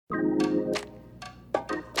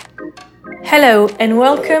Hello and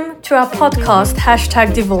welcome to our podcast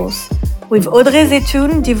 #Divorce with Audrey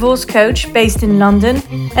Zetoun, divorce coach based in London,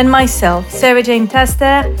 and myself, Sarah Jane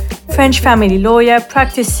Taster, French family lawyer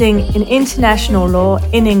practicing in international law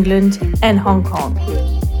in England and Hong Kong.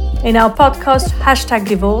 In our podcast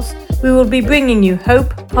 #Divorce, we will be bringing you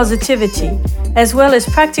hope, positivity, as well as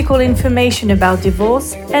practical information about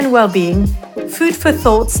divorce and well-being, food for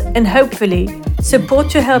thoughts, and hopefully support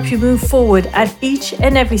to help you move forward at each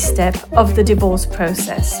and every step of the divorce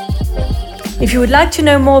process. If you would like to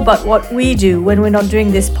know more about what we do when we're not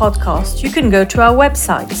doing this podcast, you can go to our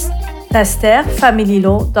websites,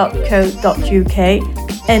 tasterfamilylaw.co.uk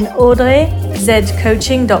and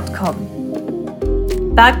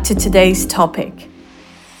audreyzcoaching.com. Back to today's topic.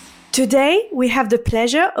 Today, we have the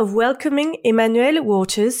pleasure of welcoming Emmanuelle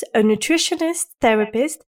Waters, a nutritionist,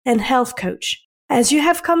 therapist, and health coach. As you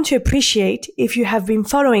have come to appreciate if you have been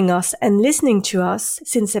following us and listening to us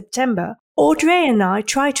since September, Audrey and I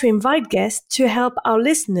try to invite guests to help our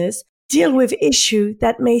listeners deal with issues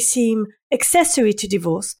that may seem accessory to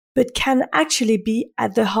divorce, but can actually be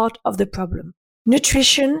at the heart of the problem.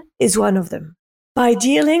 Nutrition is one of them. By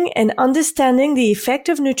dealing and understanding the effect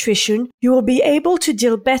of nutrition, you will be able to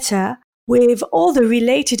deal better with all the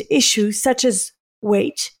related issues such as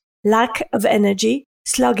weight, lack of energy,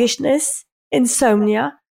 sluggishness,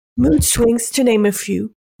 insomnia, mood swings, to name a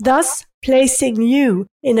few, thus placing you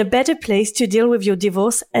in a better place to deal with your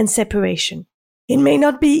divorce and separation. It may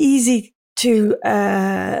not be easy to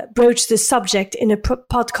broach the subject in a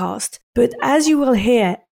podcast, but as you will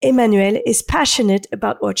hear, Emmanuelle is passionate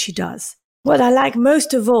about what she does. What I like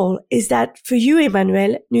most of all is that for you,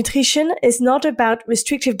 Emmanuelle, nutrition is not about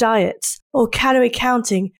restrictive diets or calorie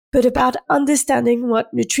counting, but about understanding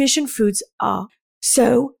what nutrition foods are.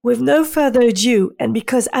 So, with no further ado, and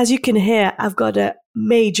because as you can hear, I've got a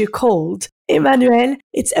major cold, Emmanuelle,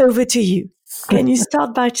 it's over to you. Can you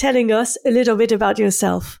start by telling us a little bit about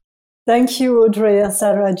yourself? Thank you, Audrey and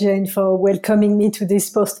Sarah Jane, for welcoming me to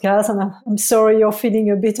this podcast. And I'm sorry you're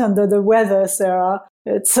feeling a bit under the weather, Sarah.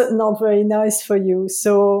 It's not very nice for you.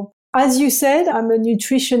 So, as you said, I'm a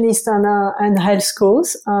nutritionist and health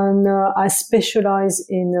coach, and I specialize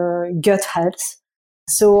in gut health.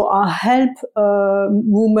 So I help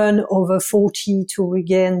women over 40 to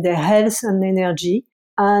regain their health and energy,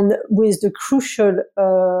 and with the crucial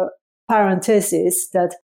parenthesis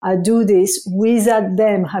that I do this without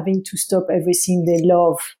them having to stop everything they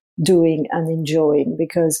love doing and enjoying,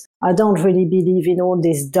 because I don't really believe in all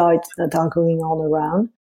these diets that are going on around,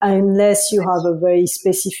 unless you have a very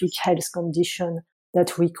specific health condition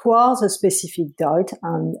that requires a specific diet,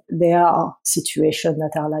 and there are situations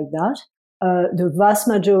that are like that. The vast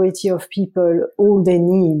majority of people, all they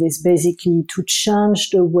need is basically to change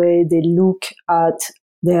the way they look at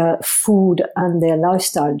their food and their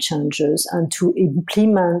lifestyle changes, and to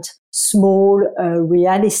implement small,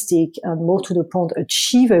 realistic, and more to the point,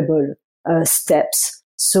 achievable steps,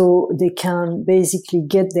 so they can basically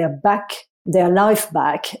get their life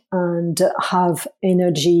back and have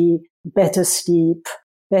energy, better sleep,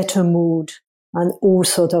 better mood, and all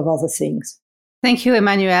sorts of other things. Thank you,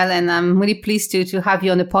 Emmanuelle, and I'm really pleased to have you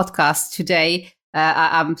on the podcast today.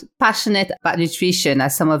 I'm passionate about nutrition,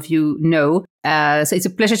 as some of you know, so it's a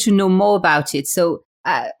pleasure to know more about it. So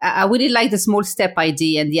I really like the small step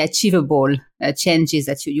idea and the achievable changes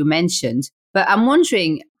that you mentioned. But I'm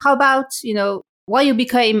wondering, how about, why you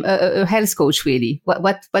became a health coach, really?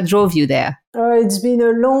 What drove you there? It's been a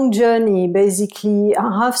long journey. Basically,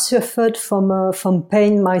 I have suffered from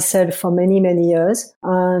pain myself for many, many years.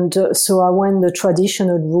 And so I went the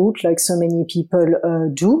traditional route, like so many people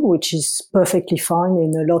do, which is perfectly fine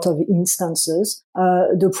in a lot of instances.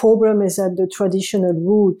 The problem is that the traditional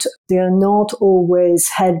route, they are not always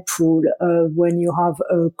helpful when you have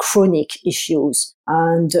chronic issues.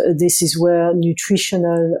 And this is where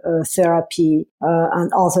nutritional therapy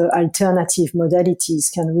and other alternative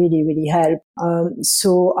modalities can really, really help.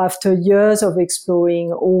 So after years of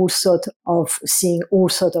exploring seeing all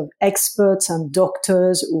sorts of experts and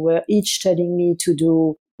doctors who were each telling me to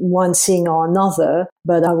do one thing or another,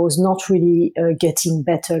 but I was not really getting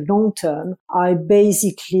better long term, I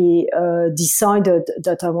basically decided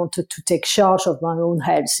that I wanted to take charge of my own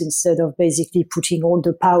health instead of basically putting all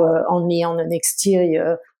the power only on an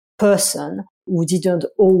exterior person who didn't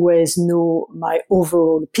always know my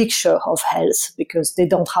overall picture of health, because they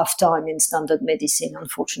don't have time in standard medicine,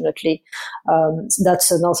 unfortunately.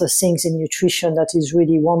 That's another thing in nutrition that is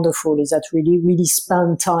really wonderful, is that really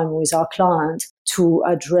spend time with our client to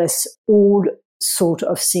address all sort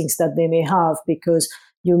of things that they may have, because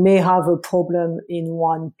you may have a problem in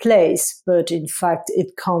one place, but in fact,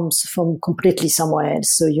 it comes from completely somewhere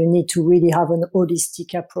else. So you need to really have an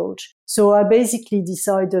holistic approach. So I basically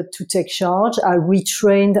decided to take charge. I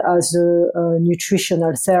retrained as a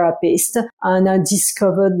nutritional therapist, and I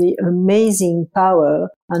discovered the amazing power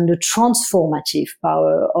and the transformative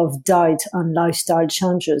power of diet and lifestyle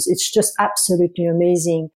changes. It's just absolutely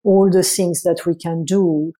amazing, all the things that we can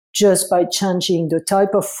do just by changing the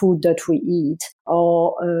type of food that we eat,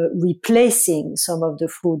 or replacing some of the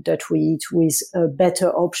food that we eat with a better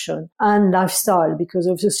option, and lifestyle, because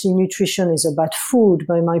obviously nutrition is about food,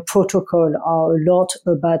 but my protocol are a lot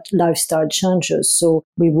about lifestyle changes. So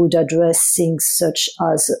we would address things such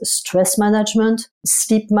as stress management,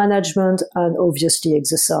 sleep management, and obviously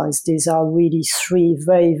exercise. These are really three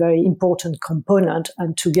very, very important components,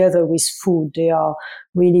 and together with food, they are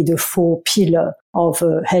really the four pillars of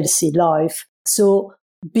a healthy life. So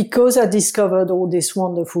because I discovered all this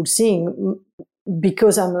wonderful thing,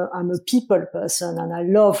 because I'm a people person and I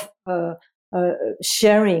love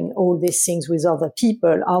sharing all these things with other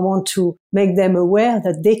people, I want to make them aware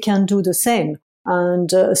that they can do the same.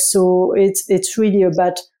 And so it's really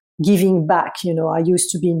about giving back. You know, I used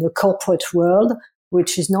to be in the corporate world,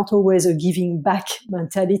 which is not always a giving back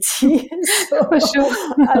mentality. So for sure.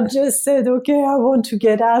 I just said, okay, I want to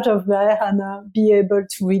get out of there and be able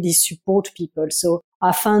to really support people. So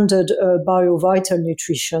I founded BioVital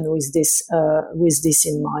Nutrition with this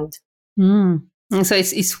in mind. Mm. And so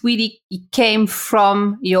it's really, it came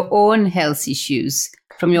from your own health issues,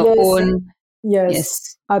 from your own.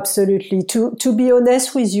 Yes, absolutely. To be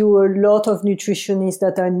honest with you, a lot of nutritionists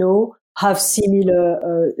that I know have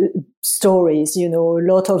similar stories. You know, a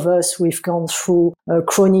lot of us, we've gone through a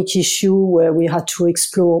chronic issue where we had to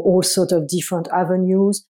explore all sorts of different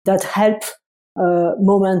avenues that help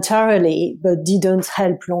momentarily, but didn't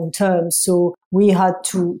help long term. So we had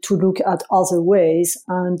to look at other ways,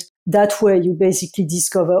 and that's where you basically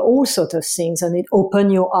discover all sorts of things, and it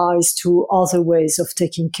opens your eyes to other ways of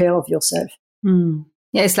taking care of yourself. Mm.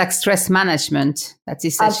 Yeah, it's like stress management. That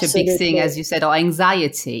is such a big thing, as you said, or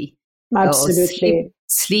anxiety. Absolutely. Or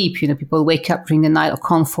sleep, you know, people wake up during the night or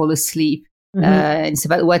can't fall asleep. Mm-hmm. It's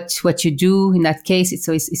about what you do in that case.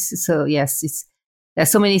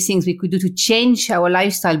 There's so many things we could do to change our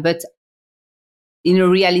lifestyle, but in a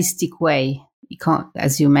realistic way. You can't,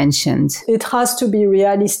 as you mentioned. It has to be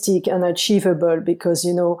realistic and achievable, because,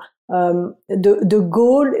 you know, the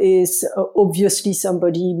goal is obviously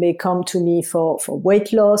somebody may come to me for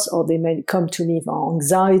weight loss, or they may come to me for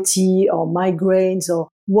anxiety or migraines or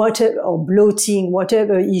whatever, or bloating,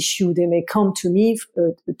 whatever issue they may come to me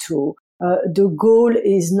to. The goal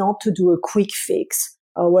is not to do a quick fix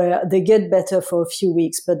where they get better for a few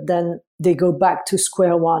weeks, but then they go back to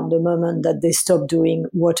square one the moment that they stop doing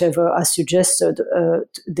whatever I suggested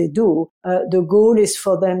they do. The goal is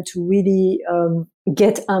for them to really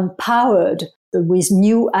get empowered with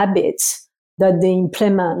new habits that they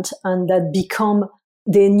implement and that become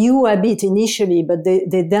their new habit initially, but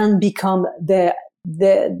they then become the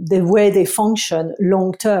way they function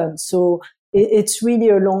long term. So it's really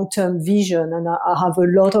a long-term vision. And I have a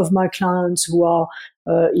lot of my clients who are,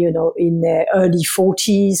 in their early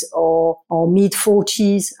 40s or mid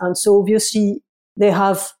 40s. And so obviously they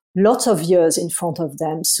have lots of years in front of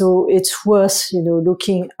them. So it's worth,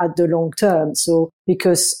 looking at the long term. So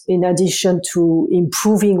because in addition to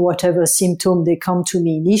improving whatever symptom they come to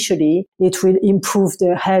me initially, it will improve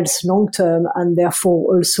their health long term and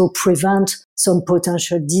therefore also prevent some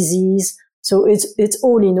potential disease. So it's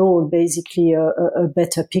all in all basically a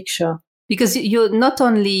better picture. Because you're not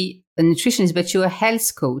only a nutritionist, but you're a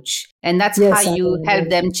health coach. And that's how you help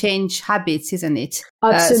them change habits, isn't it?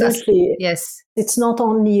 Absolutely. Yes. It's not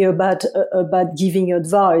only about giving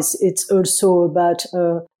advice. It's also about,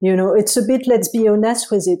 it's a bit, let's be honest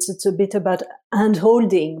with it. It's a bit about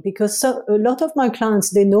hand-holding, because a lot of my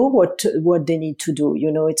clients, they know what they need to do.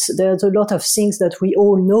 There's a lot of things that we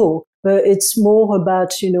all know, but it's more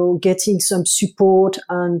about, getting some support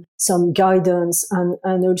and some guidance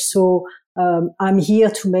and also, I'm here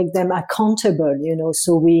to make them accountable,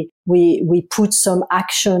 so we put some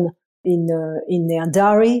action in their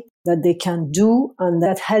diary that they can do and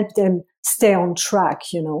that help them stay on track,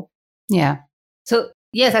 Yeah. So,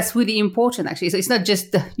 yes, that's really important, actually. So it's not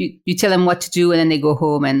just you tell them what to do and then they go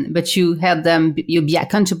home, but you help them, you be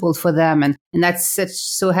accountable for them. And that's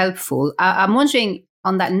so helpful. I'm wondering,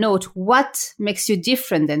 on that note, what makes you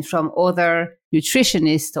different then from other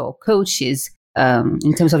nutritionists or coaches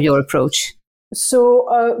in terms of your approach?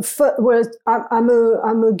 I'm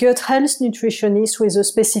a gut health nutritionist with a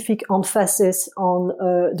specific emphasis on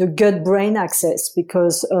the gut-brain axis,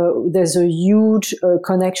 because there's a huge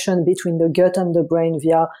connection between the gut and the brain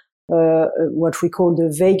via what we call the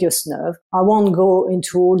vagus nerve. I won't go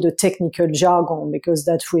into all the technical jargon because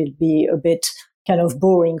that will be a bit kind of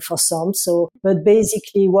boring for some. But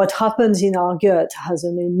basically what happens in our gut has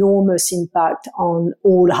an enormous impact on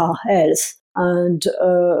all our health. And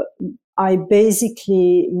my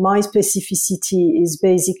specificity is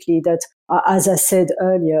basically that, as I said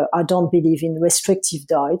earlier, I don't believe in restrictive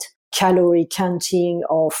diet, calorie counting,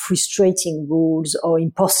 or frustrating rules, or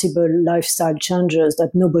impossible lifestyle changes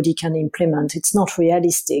that nobody can implement. It's not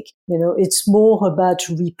realistic. It's more about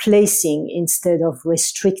replacing instead of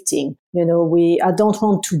restricting. I don't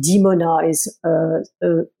want to demonize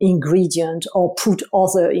ingredient or put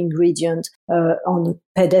other ingredient on a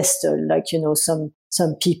pedestal, like,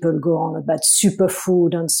 some people go on about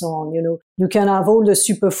superfood and so on. You can have all the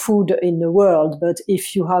superfood in the world, but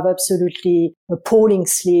if you have absolutely appalling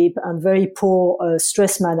sleep and very poor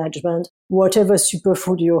stress management, whatever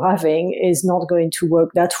superfood you're having is not going to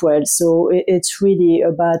work that well. So it's really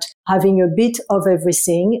about having a bit of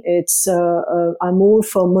everything. I'm all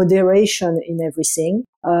for moderation in everything,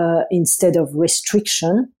 instead of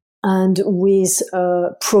restriction, and with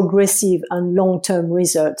progressive and long-term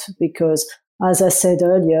result, because as I said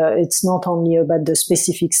earlier, it's not only about the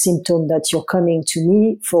specific symptom that you're coming to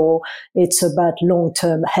me for, it's about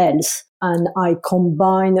long-term health. And I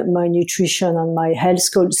combine my nutrition and my health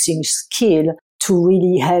coaching skill to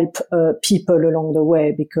really help people along the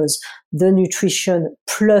way, because the nutrition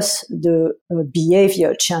plus the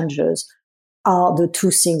behavior changes are the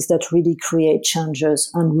two things that really create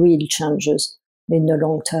changes, and real changes in the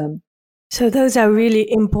long term. So those are really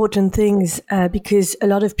important things, because a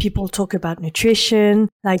lot of people talk about nutrition.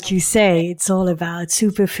 Like you say, it's all about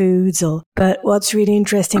superfoods. But what's really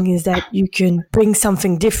interesting is that you can bring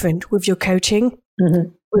something different with your coaching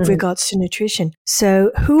with regards to nutrition.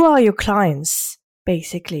 So who are your clients,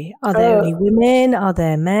 basically? Are there only women? Are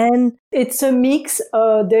there men? It's a mix.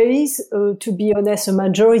 There is, to be honest, a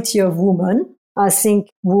majority of women. I think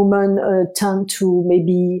women tend to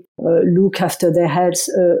maybe look after their health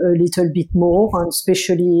a little bit more, and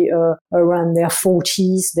especially around their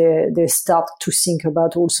 40s, they start to think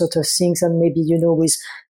about all sorts of things, and maybe, with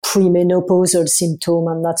premenopausal symptom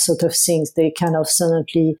and that sort of things, they kind of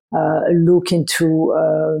suddenly look into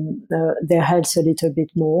their health a little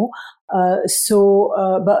bit more.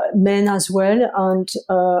 But men as well. And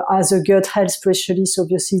as a gut health specialist,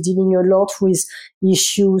 obviously dealing a lot with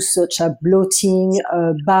issues such as bloating,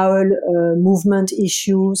 bowel movement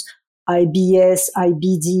issues, IBS,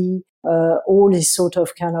 IBD, all these sort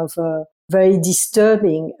of kind of very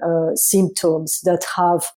disturbing symptoms that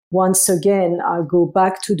have, once again, I go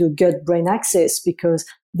back to the gut-brain axis, because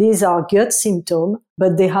these are gut symptoms,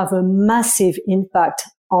 but they have a massive impact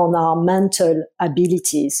on our mental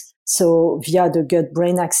abilities. So via the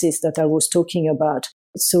gut-brain axis that I was talking about.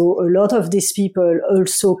 So a lot of these people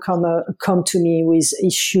also come to me with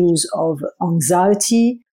issues of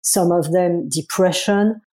anxiety, some of them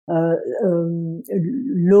depression, low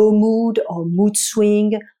mood or mood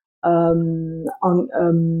swing,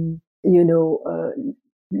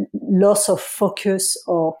 loss of focus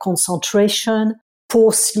or concentration.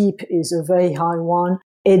 Poor sleep is a very high one.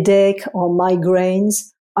 Headache or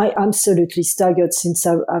migraines. I absolutely staggered since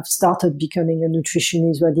I've started becoming a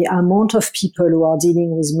nutritionist, where the amount of people who are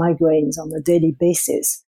dealing with migraines on a daily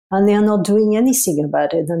basis, and they are not doing anything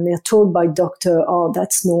about it. And they're told by doctor, oh,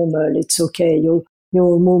 that's normal. It's okay. You're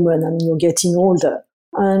a woman and you're getting older.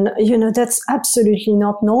 And, that's absolutely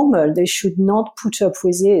not normal. They should not put up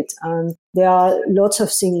with it. And there are lots of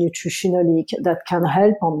things nutritionally that can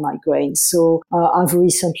help on migraines. So I've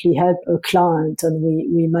recently helped a client, and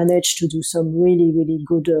we managed to do some really, really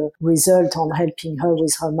good result on helping her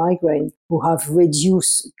with her migraine, who have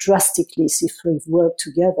reduced drastically if we've worked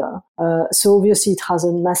together. So obviously it has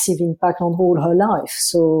a massive impact on all her life.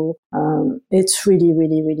 So it's really,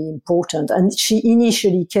 really, really important. And she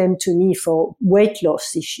initially came to me for weight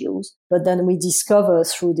loss issues, but then we discovered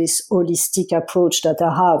through this holistic approach that I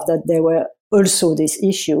have that there were also these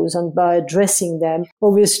issues. And by addressing them,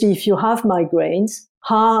 obviously, if you have migraines,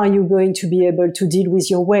 how are you going to be able to deal with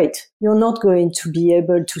your weight? You're not going to be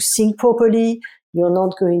able to think properly. You're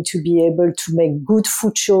not going to be able to make good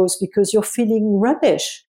food choices because you're feeling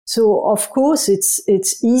rubbish. So, of course, it's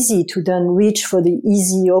easy to then reach for the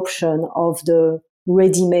easy option of the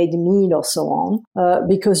ready-made meal or so on,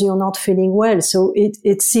 because you're not feeling well. So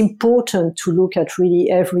it's important to look at really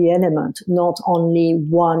every element, not only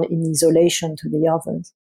one in isolation to the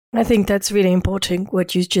others. I think that's really important,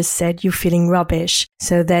 what you just said. You're feeling rubbish,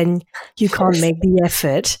 so then you can't make the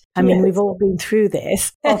effort. I mean, we've all been through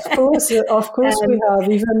this. Of course, we have.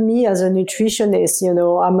 Even me as a nutritionist,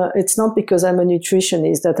 it's not because I'm a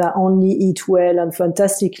nutritionist that I only eat well and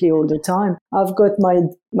fantastically all the time. I've got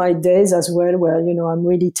my days as well where, I'm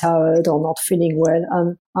really tired or not feeling well,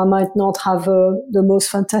 and I might not have the most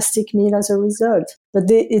fantastic meal as a result. But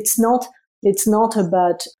it's not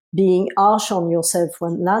about being harsh on yourself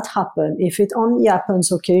when that happens. If it only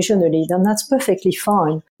happens occasionally, then that's perfectly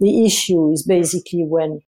fine. The issue is basically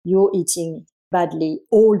when you're eating badly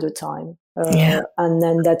all the time. And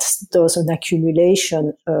then there's an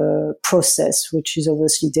accumulation process, which is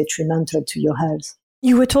obviously detrimental to your health.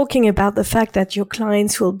 You were talking about the fact that your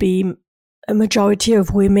clients will be a majority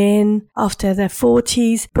of women after their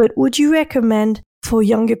 40s, but would you recommend for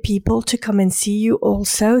younger people to come and see you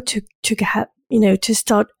also to have, to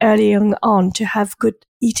start early on, to have good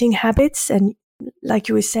eating habits, and like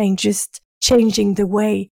you were saying, just changing the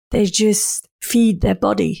way they just feed their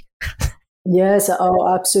body? Yes,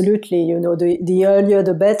 absolutely. The earlier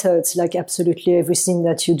the better. It's like absolutely everything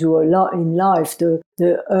that you do a lot in life. The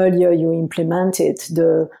earlier you implement it,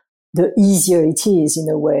 the easier it is in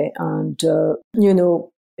a way. And,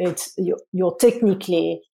 you're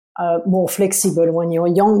technically more flexible when you're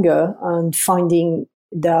younger, and finding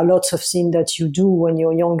there are lots of things that you do when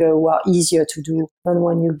you're younger who are easier to do than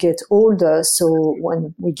when you get older. So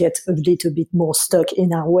when we get a little bit more stuck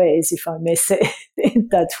in our ways, if I may say it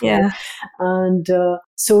that way. Yeah. And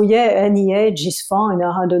any age is fine.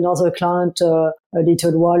 I had another client a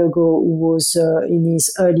little while ago who was in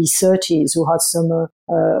his early 30s, who had some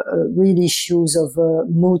real issues of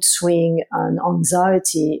mood swing and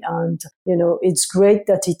anxiety. And, it's great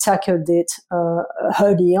that he tackled it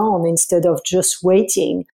early on instead of just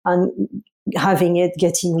waiting and having it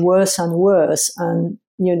getting worse and worse and,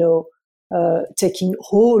 taking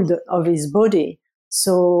hold of his body.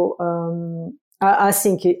 So I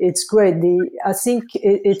think it's great. I think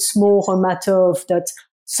it's more a matter of that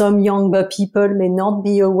some younger people may not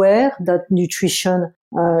be aware that nutrition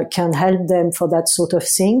can help them for that sort of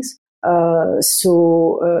things.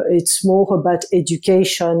 So it's more about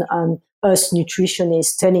education and us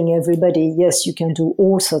nutritionists telling everybody, yes, you can do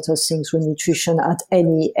all sorts of things with nutrition at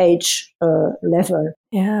any age level.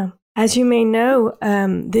 Yeah. As you may know,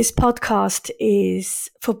 this podcast is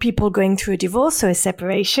for people going through a divorce or a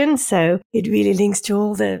separation. So it really links to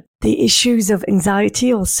all the issues of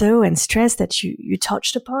anxiety also and stress that you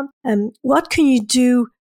touched upon. What can you do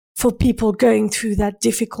for people going through that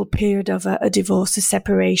difficult period of a divorce, a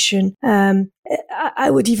separation? I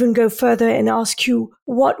would even go further and ask you,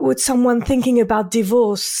 what would someone thinking about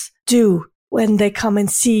divorce do when they come and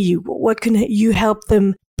see you? What can you help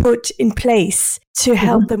them put in place to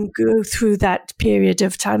help them go through that period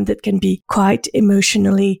of time that can be quite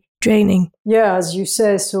emotionally draining? Yeah, as you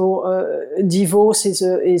say, so divorce is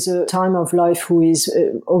a time of life who is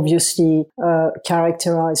obviously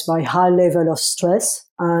characterized by high level of stress.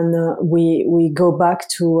 And we go back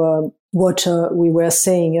to what we were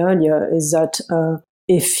saying earlier, is that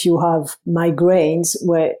if you have migraines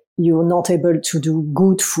where you're not able to do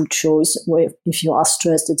good food choice, where if you are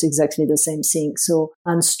stressed, it's exactly the same thing. So,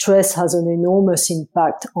 and stress has an enormous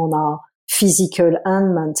impact on our physical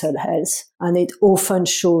and mental health. And it often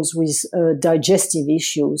shows with digestive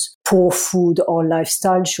issues, poor food or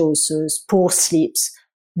lifestyle choices, poor sleeps,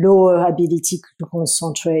 lower ability to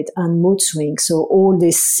concentrate, and mood swings. So all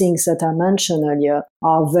these things that I mentioned earlier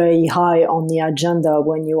are very high on the agenda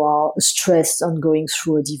when you are stressed and going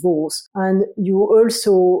through a divorce. And you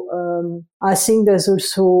also, I think there's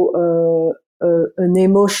also an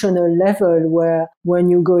emotional level where when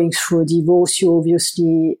you're going through a divorce, you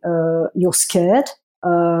obviously, you're scared.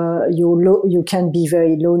 You can be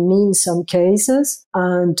very lonely in some cases,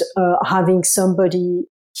 and having somebody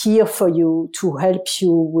here for you to help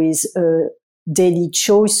you with daily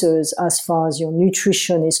choices as far as your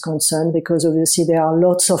nutrition is concerned, because obviously there are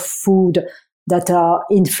lots of food that are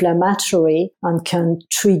inflammatory and can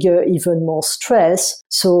trigger even more stress.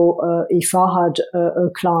 So if I had a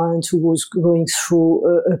client who was going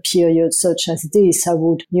through a period such as this, I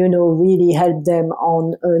would, really help them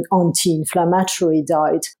on an anti-inflammatory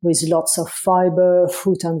diet with lots of fiber,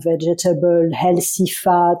 fruit and vegetable, healthy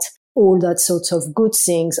fat, all that sorts of good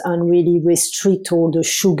things and really restrict all the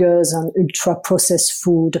sugars and ultra processed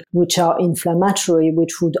food, which are inflammatory,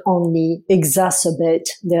 which would only exacerbate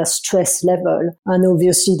their stress level. And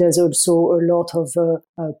obviously there's also a lot of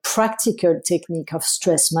practical technique of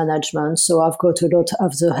stress management. So I've got a lot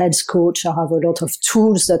of the health coach. I have a lot of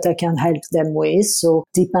tools that I can help them with. So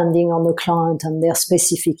depending on the client and their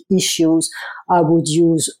specific issues, I would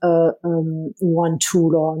use one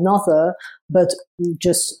tool or another, but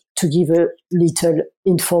just to give a little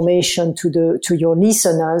information to your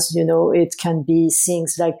listeners, it can be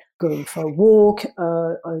things like going for a walk,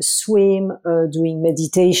 a swim, doing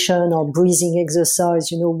meditation or breathing exercise,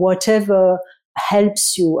 whatever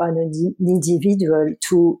helps you as an individual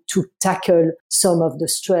to tackle some of the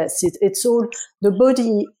stress. It's all, the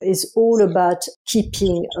body is all about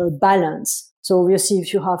keeping a balance. So obviously,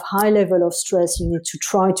 if you have high level of stress, you need to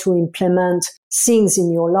try to implement things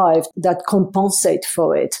in your life that compensate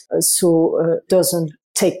for it. So doesn't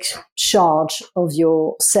take charge of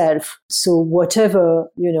yourself. So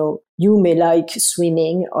whatever, you may like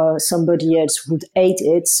swimming, somebody else would hate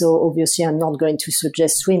it. So obviously I'm not going to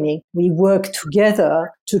suggest swimming. We work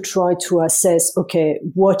together to try to assess, okay,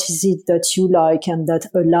 what is it that you like and that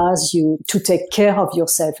allows you to take care of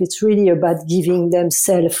yourself? It's really about giving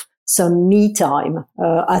themselves some me time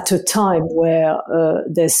at a time where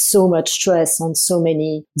there's so much stress and so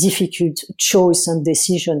many difficult choice and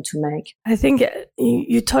decision to make. I think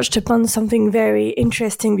you touched upon something very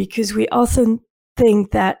interesting, because we often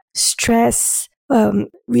think that stress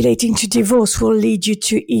relating to divorce will lead you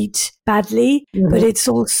to eat badly, but it's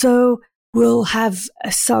also will have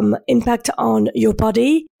some impact on your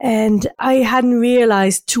body. And I hadn't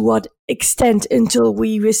realized to what extent until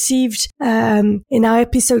we received in our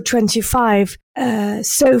episode 25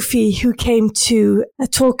 Sophie, who came to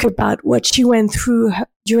talk about what she went through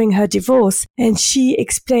during her divorce, and she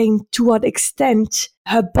explained to what extent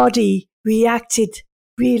her body reacted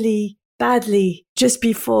really badly just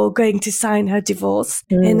before going to sign her divorce.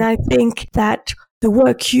 And I think that the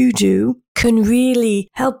work you do can really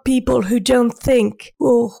help people who don't think,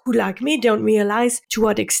 or who like me don't realize to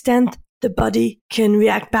what extent the body can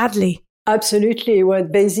react badly. Absolutely. Well,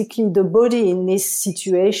 basically the body in this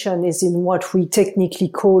situation is in what we technically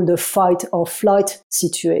call the fight or flight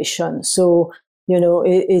situation. So,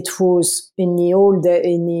 it was in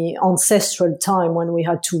the ancestral time when we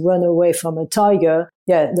had to run away from a tiger.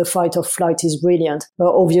 Yeah, the fight or flight is brilliant.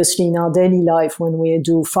 But obviously in our daily life, when we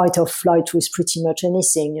do fight or flight with pretty much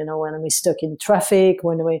anything, when we're stuck in traffic,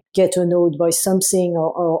 when we get annoyed by something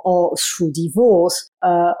or through divorce,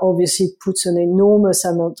 obviously it puts an enormous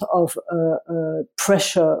amount of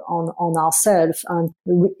pressure on ourselves and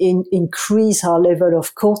increase our level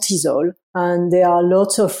of cortisol. And there are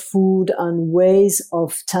lots of food and ways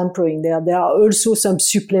of tempering. There are also some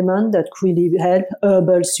supplements that really help,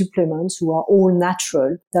 herbal supplements who are all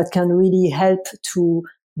natural, that can really help to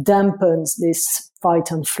dampen this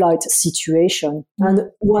fight and flight situation.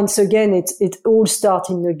 And once again, it all starts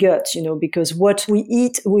in the gut, because what we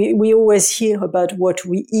eat, we always hear about what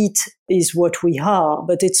we eat is what we are,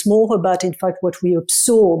 but it's more about, in fact, what we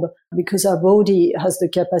absorb, because our body has the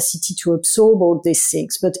capacity to absorb all these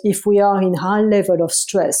things. But if we are in high level of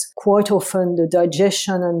stress, quite often the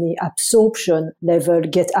digestion and the absorption level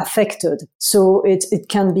get affected. So it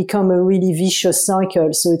can become a really vicious cycle.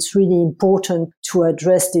 So it's really important to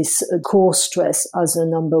address this core stress as a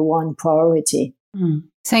number one priority.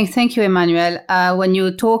 Thank you, Emmanuel. When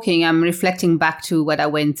you're talking, I'm reflecting back to what I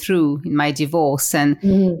went through in my divorce. And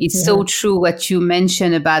it's so true what you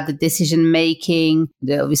mentioned about the decision making,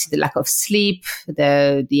 obviously the lack of sleep,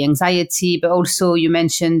 the anxiety, but also you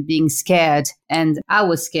mentioned being scared. And I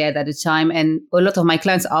was scared at the time. And a lot of my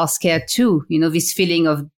clients are scared too. This feeling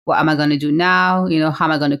of, what am I going to do now? How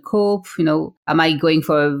am I going to cope? Am I going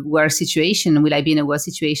for a worse situation? Will I be in a worse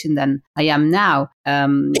situation than I am now?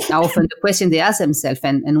 Often the question they ask themselves,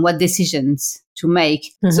 and what decisions to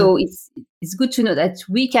make. So it's good to know that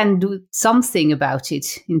we can do something about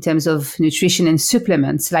it in terms of nutrition and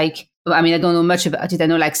supplements. Like, I don't know much about it. I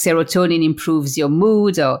know like serotonin improves your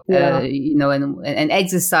mood, or and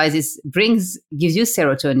exercise gives you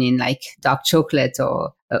serotonin, like dark chocolate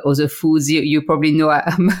or other foods. You probably know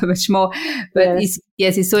much more. But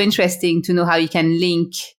it's so interesting to know how you can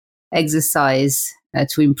link exercise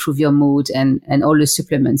to improve your mood and all the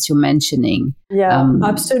supplements you're mentioning. Yeah,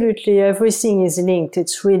 absolutely. Everything is linked.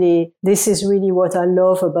 This is really what I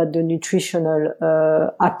love about the nutritional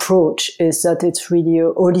approach, is that it's really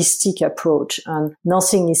a holistic approach, and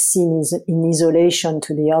nothing is seen in isolation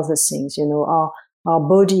to the other things. Our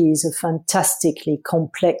body is a fantastically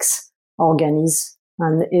complex organism,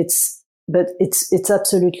 and it's but it's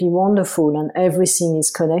absolutely wonderful, and everything is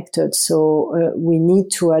connected. So we need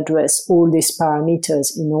to address all these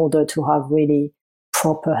parameters in order to have really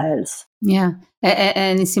proper health. Yeah.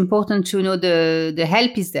 And it's important to know the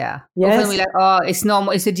help is there. Yes. Often we're like, oh, it's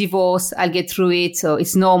normal. It's a divorce. I'll get through it. So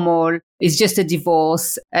it's normal. It's just a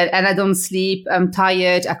divorce. And I don't sleep. I'm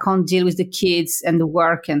tired. I can't deal with the kids and the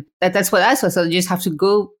work. And that's what I saw. So you just have to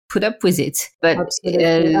go put up with it. But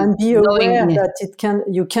and be aware that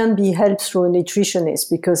you can be helped through a nutritionist,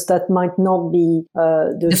 because that might not be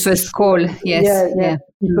the first call. Yes. Yeah.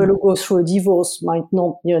 People who go through a divorce might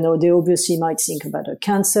not, they obviously might think about a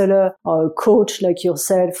counselor or a coach like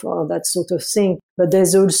yourself or that sort of thing. But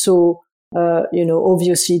there's also,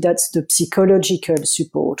 obviously that's the psychological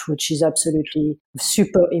support, which is absolutely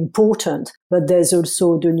super important. But there's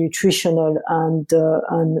also the nutritional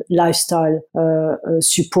and lifestyle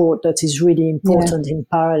support that is really important in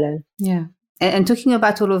parallel. Yeah. And talking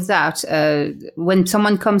about all of that, when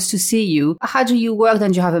someone comes to see you, how do you work?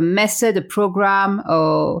 Then do you have a method, a program,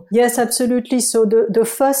 or? Yes, absolutely. So the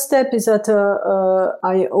first step is that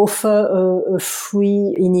I offer a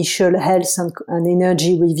free initial health and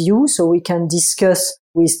energy review, so we can discuss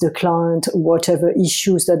with the client whatever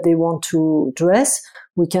issues that they want to address.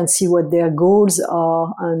 We can see what their goals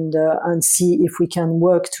are and see if we can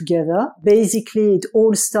work together. Basically, it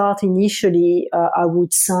all starts initially. I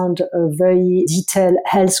would send a very detailed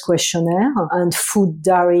health questionnaire and food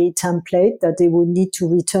diary template that they would need to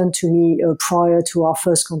return to me prior to our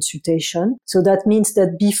first consultation. So that means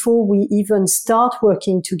that before we even start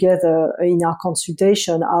working together in our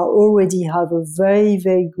consultation, I already have a very,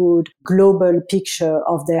 very good global picture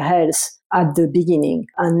of their health at the beginning.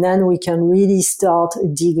 And then we can really start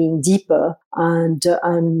digging deeper and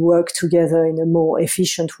work together in a more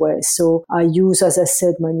efficient way. So I use, as I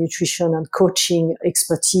said, my nutrition and coaching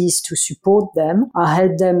expertise to support them. I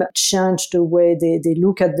help them change the way they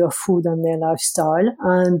look at their food and their lifestyle.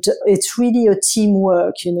 And it's really a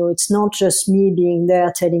teamwork. It's not just me being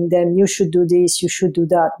there telling them, you should do this, you should do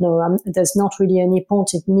that. No, there's not really any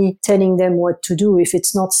point in me telling them what to do if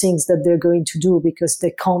it's not things that they're going to do, because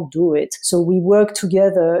they can't do it. So we work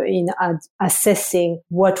together in assessing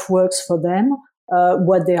what works for them,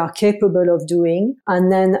 what they are capable of doing.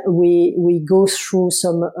 And then we go through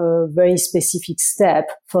some very specific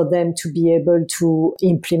steps for them to be able to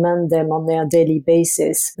implement them on their daily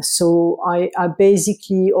basis. So I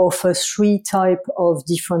basically offer 3 types of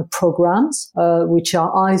different programs, which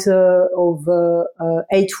are either over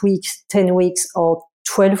 8 weeks, 10 weeks, or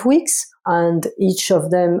 12 weeks. And each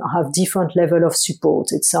of them have different level of support.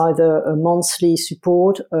 It's either a monthly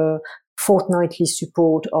support, fortnightly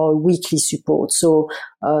support, or weekly support. So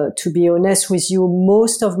to be honest with you,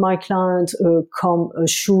 most of my clients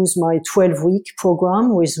choose my 12-week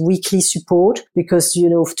program with weekly support, because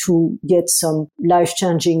to get some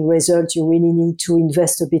life-changing results, you really need to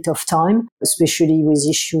invest a bit of time, especially with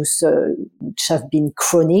issues which have been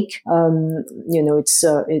chronic.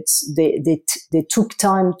 They took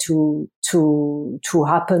time to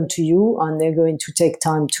happen to you, and they're going to take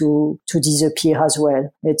time to disappear as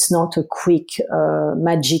well. It's not a quick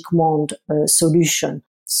magic wand solution.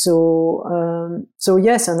 So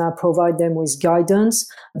yes, and I provide them with guidance.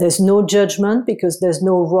 There's no judgment, because there's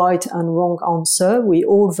no right and wrong answer. We're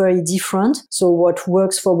all very different. So what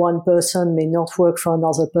works for one person may not work for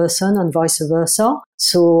another person, and vice versa.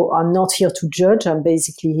 So I'm not here to judge. I'm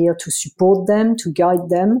basically here to support them, to guide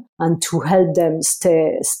them, and to help them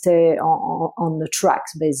stay on the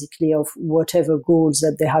tracks, basically, of whatever goals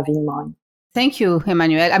that they have in mind. Thank you,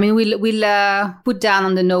 Emmanuel. I mean, we'll put down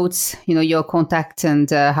on the notes, your contact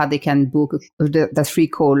and how they can book the free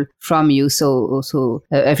call from you. So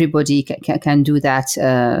everybody can do that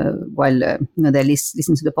while they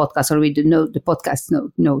listen to the podcast or read the podcast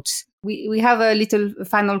notes. We have a little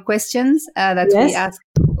final questions that we ask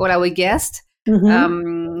all our guests.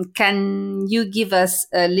 Mm-hmm. Can you give us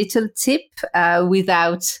a little tip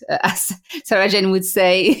without, as Sarah Jane would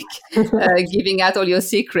say, giving out all your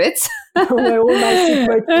secrets? Well, all my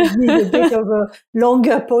secrets would need a bit of a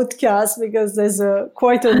longer podcast, because there's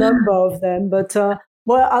quite a number of them. But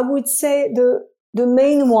I would say the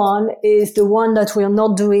main one is the one that we're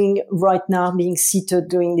not doing right now, being seated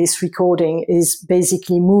doing this recording, is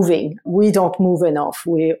basically moving. We don't move enough.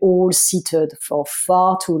 We're all seated for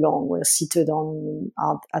far too long. We're seated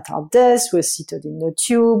at our desk. We're seated in the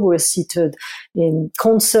tube. We're seated in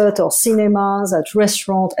concert or cinemas, at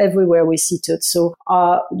restaurant, everywhere we're seated. So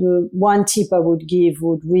the one tip I would give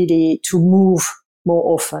would really to move more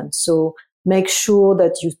often. So make sure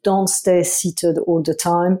that you don't stay seated all the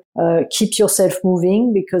time. Keep yourself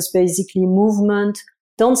moving, because basically movement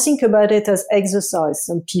don't think about it as exercise.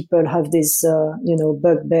 Some people have this,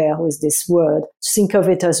 bugbear with this word. Think of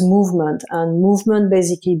it as movement, and movement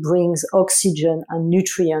basically brings oxygen and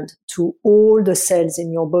nutrient to all the cells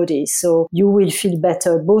in your body. So you will feel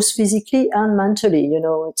better both physically and mentally. It's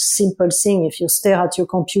a simple thing. If you stare at your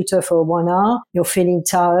computer for 1 hour, you're feeling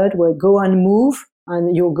tired, well, go and move.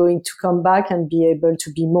 And you're going to come back and be able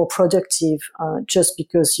to be more productive just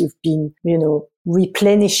because you've been,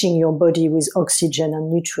 replenishing your body with oxygen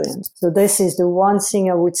and nutrients. So this is the one thing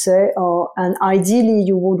I would say. And ideally,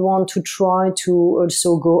 you would want to try to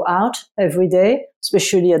also go out every day,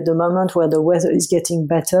 especially at the moment where the weather is getting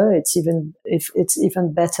better. It's even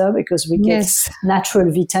better because we get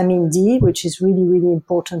natural vitamin D, which is really, really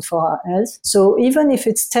important for our health. So even if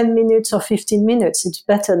it's 10 minutes or 15 minutes, it's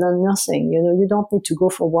better than nothing. You don't need to go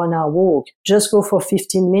for 1 hour walk. Just go for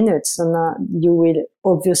 15 minutes and you will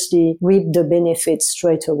obviously reap the benefits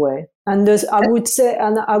straight away. And I would say,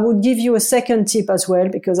 and I would give you a second tip as well,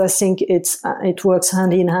 because I think it works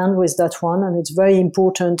hand in hand with that one. And it's very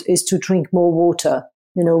important is to drink more water.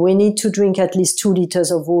 We need to drink at least 2 liters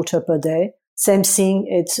of water per day. Same thing.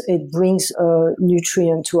 It brings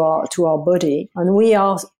nutrient to our body, and we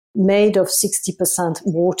are made of 60%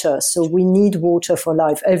 water. So we need water for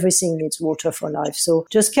life. Everything needs water for life. So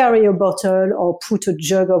just carry a bottle or put a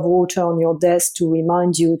jug of water on your desk to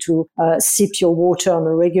remind you to sip your water on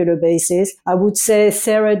a regular basis. I would say,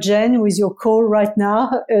 Sarah Jane, with your call right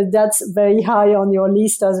now, that's very high on your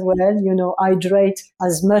list as well. Hydrate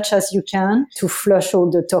as much as you can to flush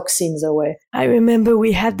all the toxins away. I remember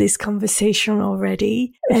we had this conversation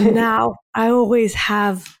already, and now I always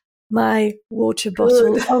have my water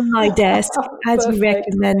bottle on my desk, as you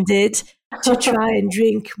recommended, to try and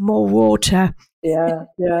drink more water. Yeah.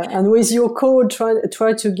 And with your code,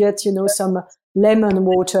 try to get, some lemon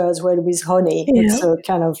water as well with honey. Yeah. It's a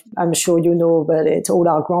kind of, I'm sure you know about it. All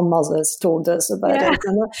our grandmothers told us about it.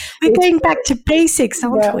 We're going back to basics,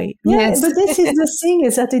 aren't we? Yes. But this is the thing,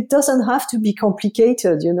 is that it doesn't have to be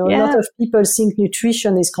complicated. A lot of people think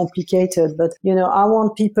nutrition is complicated, but, I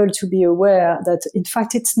want people to be aware that, in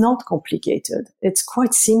fact, it's not complicated. It's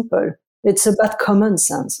quite simple. It's about common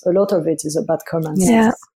sense. A lot of it is about common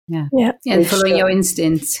sense. Yeah. And following your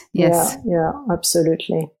instincts. Yes. Yeah,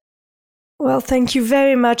 absolutely. Well, thank you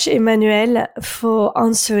very much, Emmanuelle, for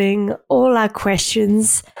answering all our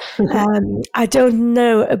questions. I don't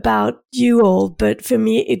know about you all, but for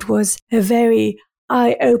me, it was a very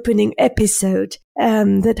eye-opening episode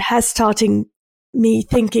that has started me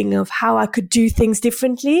thinking of how I could do things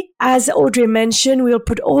differently. As Audrey mentioned, we'll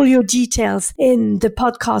put all your details in the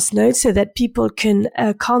podcast notes so that people can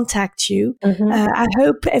contact you. Mm-hmm. I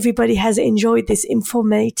hope everybody has enjoyed this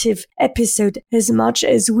informative episode as much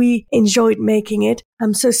as we enjoyed making it.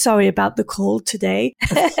 I'm so sorry about the call today.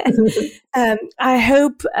 I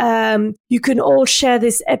hope you can all share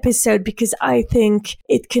this episode, because I think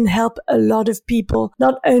it can help a lot of people,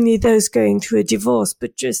 not only those going through a divorce,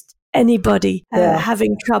 but just anybody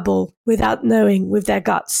having trouble without knowing with their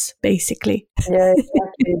guts, basically. Yeah,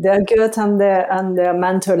 exactly. Their gut and their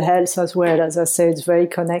mental health as well. As I said, it's very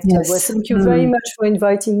connected. Yes. Well, thank you very much for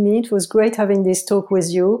inviting me. It was great having this talk with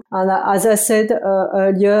you. And as I said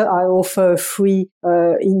earlier, I offer a free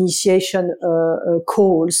initiation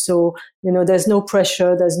call. So, there's no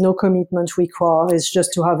pressure. There's no commitment required. It's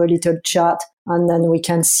just to have a little chat, and then we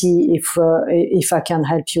can see if I can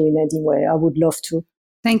help you in any way. I would love to.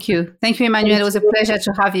 Thank you. Thank you, Emmanuelle. It was a pleasure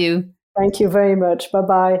to have you. Thank you very much.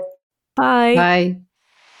 Bye-bye. Bye. Bye.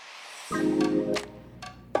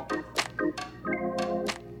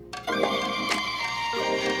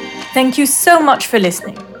 Thank you so much for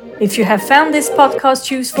listening. If you have found this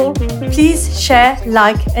podcast useful, please share,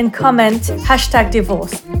 like, and comment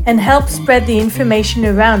 #divorce and help spread the information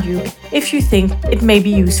around you if you think it may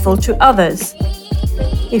be useful to others.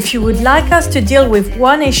 If you would like us to deal with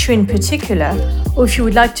one issue in particular, or if you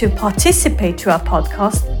would like to participate to our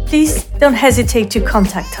podcast, please don't hesitate to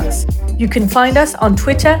contact us. You can find us on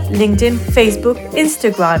Twitter, LinkedIn, Facebook,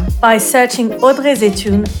 Instagram by searching Audrey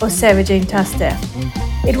Zetoun or Sarah Jane Taster.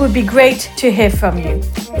 It would be great to hear from you.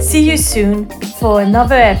 See you soon for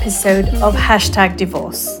another episode of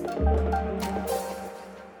 #divorce.